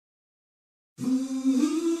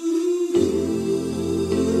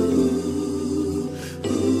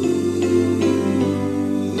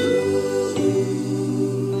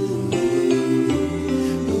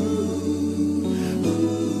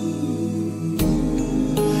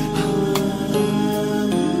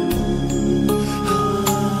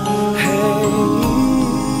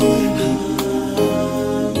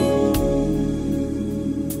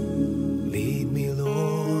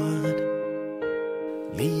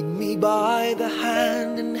Lead me by the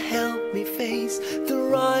hand and help me face the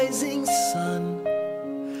rising sun.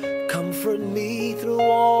 Comfort me through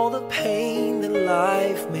all the pain that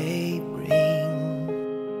life may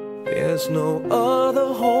bring. There's no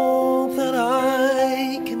other hope that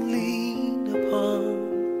I can lean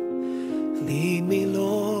upon. Lead me,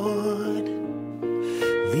 Lord,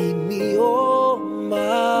 lead me all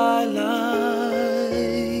my life.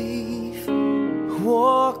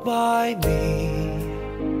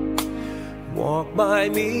 Walk by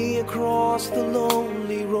me across the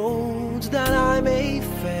lonely roads that I may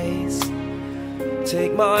face.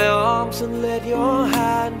 Take my arms and let your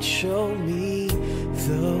hand show me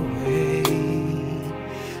the way.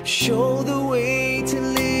 Show the way to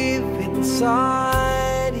live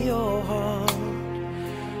inside your heart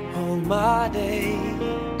all my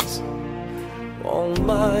days, all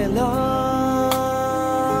my life.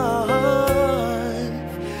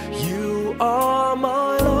 You are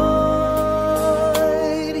my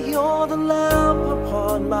light, you're the lamp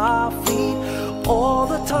upon my feet. All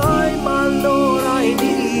the time, my Lord, I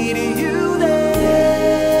need you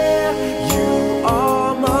there. You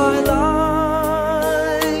are my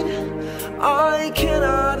light, I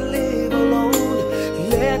cannot live alone.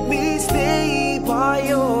 Let me stay by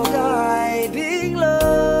your guiding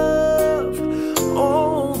love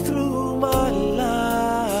all through my life.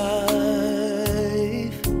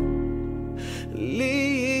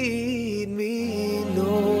 Lead me,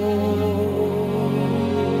 Lord.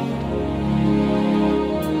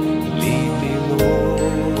 Lead me,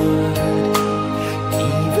 Lord.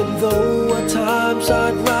 Even though at times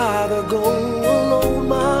I'd rather go alone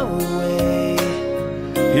my way,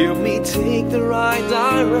 help me take the right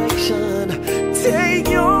direction. Take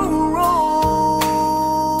your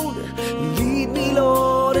road. Lead me,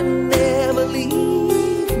 Lord, and never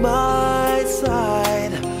leave my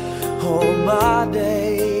side. All my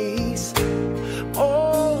days,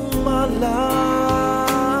 all my life.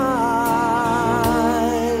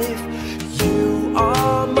 You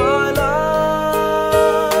are my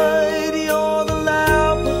light, you're the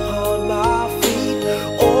lamp upon my feet.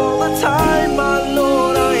 All the time, my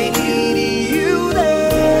Lord, I need you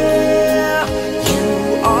there. You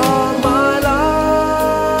are my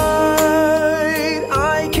light,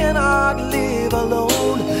 I cannot live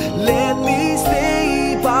alone. Let me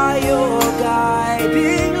stay by your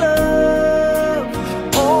guiding love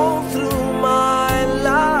all through my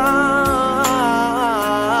life.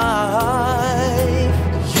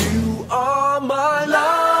 You are my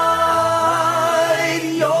light,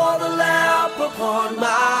 you're the lamp upon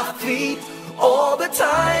my feet. All the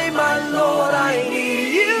time, my Lord, I need